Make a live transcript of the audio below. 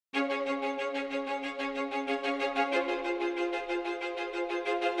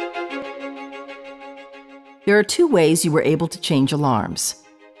There are two ways you were able to change alarms.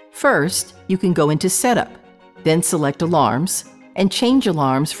 First, you can go into Setup, then select Alarms, and change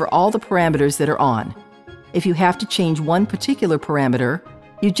alarms for all the parameters that are on. If you have to change one particular parameter,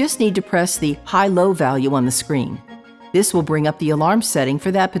 you just need to press the high-low value on the screen. This will bring up the alarm setting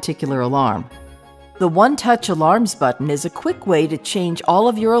for that particular alarm. The OneTouch Alarms button is a quick way to change all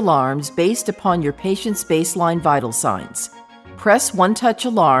of your alarms based upon your patient's baseline vital signs. Press OneTouch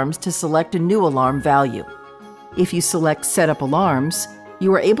Alarms to select a new alarm value. If you select Set Up Alarms,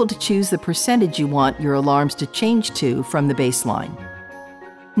 you are able to choose the percentage you want your alarms to change to from the baseline.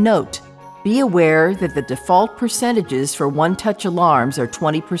 Note: be aware that the default percentages for OneTouch alarms are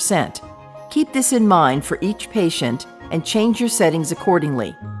 20%. Keep this in mind for each patient and change your settings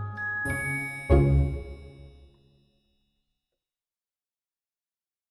accordingly.